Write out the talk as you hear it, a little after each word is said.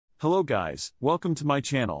Hello guys, welcome to my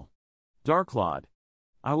channel, Darklord.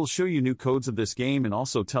 I will show you new codes of this game and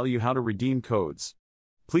also tell you how to redeem codes.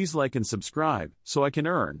 Please like and subscribe, so I can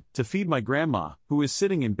earn, to feed my grandma, who is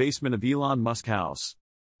sitting in basement of Elon Musk house.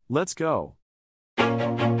 Let's go.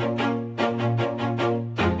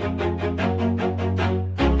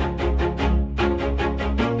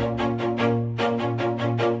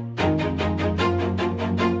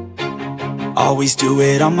 Always do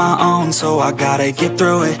it on my own, so I gotta get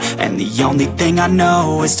through it. And the only thing I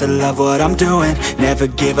know is to love what I'm doing. Never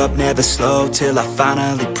give up, never slow, till I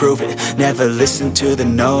finally prove it. Never listen to the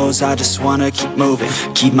no's, I just wanna keep moving.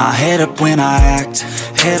 Keep my head up when I act,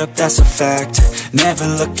 head up, that's a fact. Never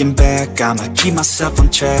looking back, I'ma keep myself on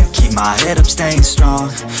track. Keep my head up, staying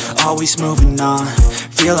strong, always moving on.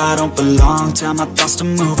 Feel I don't belong, tell my thoughts to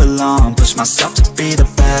move along. Push myself to be the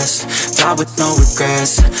best, die with no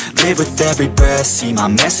regrets. Live with every breath, see my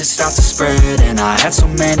message start to spread. And I had so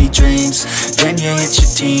many dreams, then you hit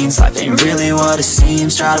your teens. Life ain't really what it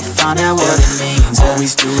seems, try to find out what it means.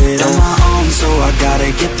 Always do it on my own, so I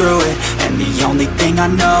gotta get through it. And the only thing I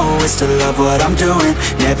know is to love what I'm doing.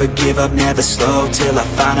 Never give up, never slow, till I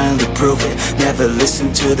finally prove it. Never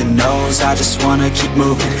listen to the no's, I just wanna keep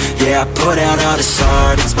moving. Yeah, I put out all this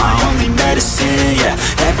art, it's my only medicine. Yeah,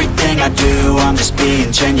 everything I do, I'm just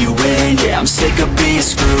being genuine. Yeah, I'm sick of being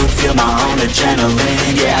screwed, feel my own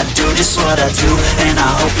adrenaline. Yeah, I do just what I do, and I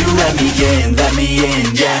hope you let me in,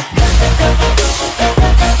 yeah.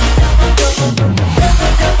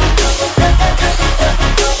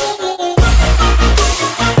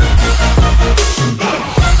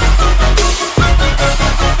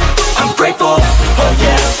 I'm grateful, oh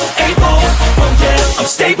yeah, able, oh yeah, I'm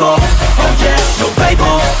stable, oh yeah, no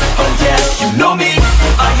label, oh yeah, you know me,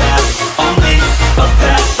 I have only a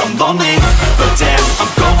path, I'm lonely, but damn,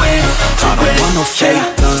 I'm going to win. I don't want no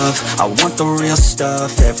fake love, I want the real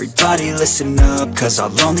stuff. Everybody listen up, cause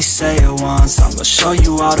I'll only say it once. I'm gonna show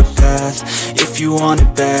you all the path, if you want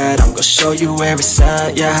it bad. I'm gonna show you where it's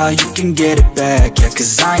at, yeah, how you can get it back. Yeah,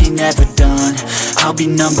 cause I ain't never done, I'll be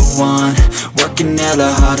number one. Working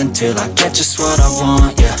hella hard until I get just what I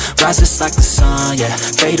want, yeah. Rises like the sun, yeah,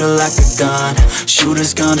 fatal like a gun.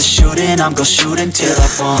 Shooters gonna shoot and I'm gonna shoot until I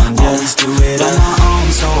won, yeah. Always do it on my own,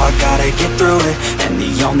 so I gotta get through it. And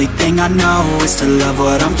the only thing I know is to love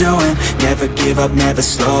what I'm doing. Never give up, never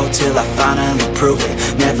slow, till I finally prove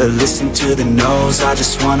it. Never listen to the no's, I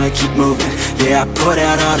just wanna keep moving. Yeah, I put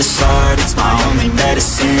out all this art, it's my only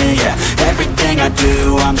medicine. Yeah, everything I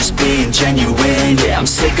do, I'm just being genuine. Yeah, I'm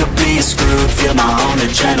sick of being screwed, feel my own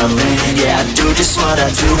adrenaline. Yeah, I do just what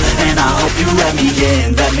I do, and I hope you let me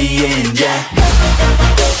in, yeah.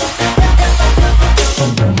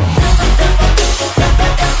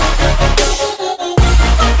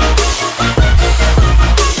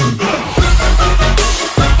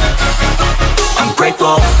 Grateful,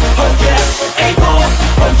 oh yeah, able,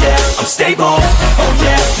 oh yeah, I'm stable, oh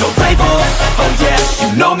yeah, no label, oh yeah,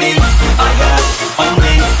 you know me, I have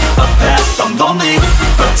only a path, I'm lonely,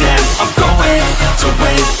 but damn, I'm going to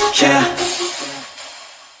win, yeah.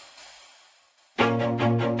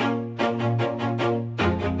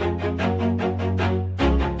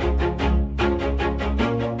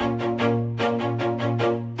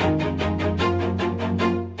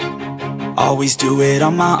 Always do it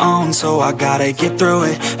on my own, so I gotta get through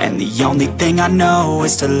it. And the only thing I know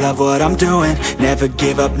is to love what I'm doing. Never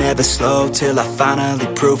give up, never slow, till I finally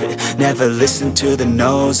prove it. Never listen to the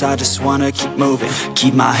no's, I just wanna keep moving.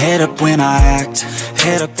 Keep my head up when I act,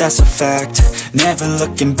 head up, that's a fact. Never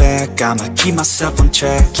looking back, I'ma keep myself on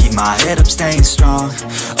track. Keep my head up, staying strong,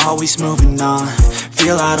 always moving on.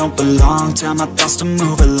 Feel I don't belong, tell my thoughts to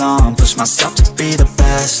move along. Push myself to be the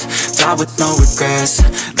best, die with no regrets.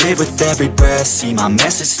 Live with every breath, see my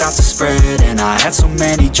message start to spread. And I had so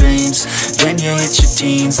many dreams, then you hit your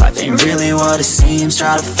teens. Life ain't really what it seems,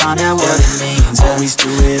 try to find out what it means. Always do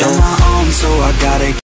it on my own, so I gotta